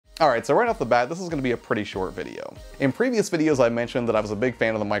Alright, so right off the bat, this is going to be a pretty short video. In previous videos I mentioned that I was a big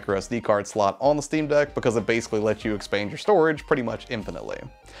fan of the microSD card slot on the Steam Deck because it basically lets you expand your storage pretty much infinitely.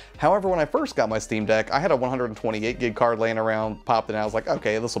 However, when I first got my Steam Deck, I had a 128 gig card laying around, popped it, and I was like,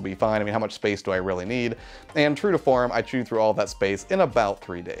 okay, this will be fine. I mean, how much space do I really need? And true to form, I chewed through all that space in about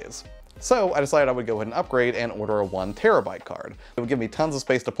 3 days. So I decided I would go ahead and upgrade and order a 1 terabyte card. It would give me tons of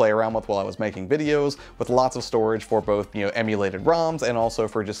space to play around with while I was making videos, with lots of storage for both, emulated ROMs and also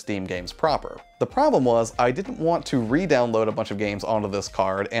for just Steam games proper. The problem was I didn't want to re-download a bunch of games onto this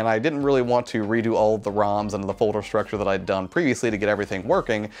card, and I didn't really want to redo all of the ROMs and the folder structure that I'd done previously to get everything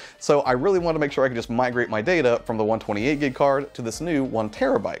working, so I really wanted to make sure I could just migrate my data from the 128 gig card to this new 1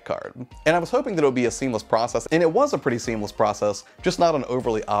 terabyte card. And I was hoping that it would be a seamless process, and it was a pretty seamless process, just not an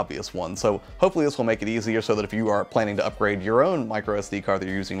overly obvious one. So hopefully this will make it easier so that if you are planning to upgrade your own microSD card that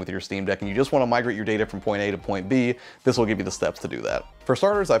you're using with your Steam Deck and you just want to migrate your data from point A to point B, this will give you the steps to do that. For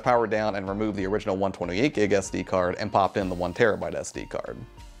starters, I powered down and removed the original 128 gig SD card and popped in the 1 terabyte SD card.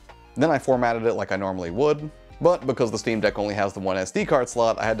 Then I formatted it like I normally would, but because the Steam Deck only has the 1 SD card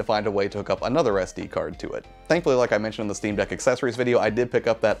slot, I had to find a way to hook up another SD card to it. Thankfully, like I mentioned in the Steam Deck accessories video, I did pick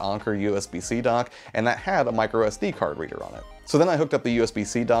up that Anker USB-C dock, and that had a micro SD card reader on it. So then I hooked up the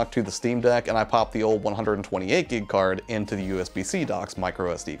USB-C dock to the Steam Deck, and I popped the old 128 gig card into the USB-C dock's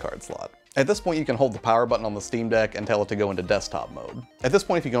micro SD card slot. At this point, you can hold the power button on the Steam Deck and tell it to go into desktop mode. At this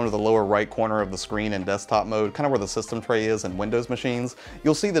point, if you go into the lower right corner of the screen in desktop mode, kind of where the system tray is in Windows machines,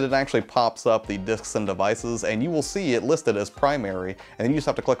 you'll see that it actually pops up the disks and devices, and you will see it listed as primary, and then you just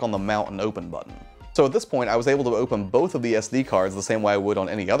have to click on the mount and open button. So at this point, I was able to open both of the SD cards the same way I would on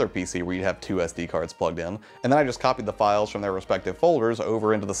any other PC where you'd have 2 SD cards plugged in, and then I just copied the files from their respective folders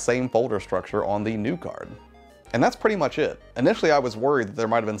over into the same folder structure on the new card. And that's pretty much it. Initially I was worried that there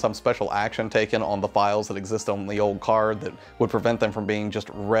might have been some special action taken on the files that exist on the old card that would prevent them from being just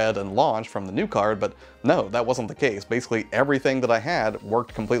read and launched from the new card, but no, that wasn't the case. Basically everything that I had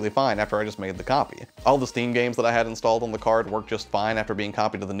worked completely fine after I just made the copy. All the Steam games that I had installed on the card worked just fine after being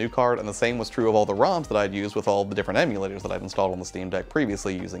copied to the new card, and the same was true of all the ROMs that I'd used with all the different emulators that I'd installed on the Steam Deck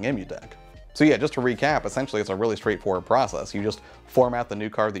previously using EmuDeck. So yeah, just to recap, essentially it's a really straightforward process. You just format the new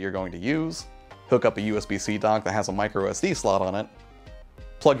card that you're going to use, hook up a USB-C dock that has a micro SD slot on it,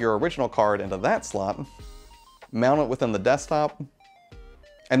 plug your original card into that slot, mount it within the desktop,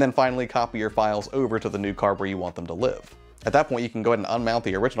 and then finally copy your files over to the new card where you want them to live. At that point, you can go ahead and unmount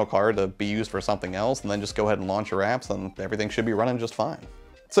the original card to be used for something else, and then just go ahead and launch your apps, and everything should be running just fine.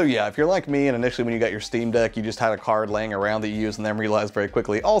 So yeah, if you're like me and initially when you got your Steam Deck you just had a card laying around that you used and then realized very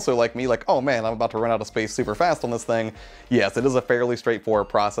quickly, also like me, like, oh man, I'm about to run out of space super fast on this thing, yes, it is a fairly straightforward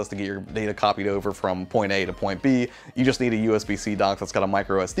process to get your data copied over from point A to point B. You just need a USB-C dock that's got a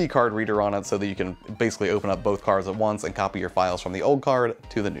micro SD card reader on it so that you can basically open up both cards at once and copy your files from the old card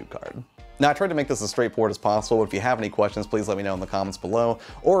to the new card. Now, I tried to make this as straightforward as possible, but if you have any questions, please let me know in the comments below.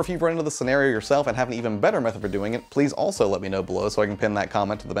 Or if you've run into this scenario yourself and have an even better method for doing it, please also let me know below so I can pin that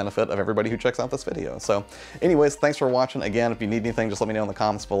comment to the benefit of everybody who checks out this video. So anyways, thanks for watching. Again, if you need anything, just let me know in the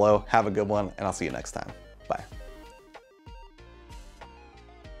comments below. Have a good one, and I'll see you next time. Bye.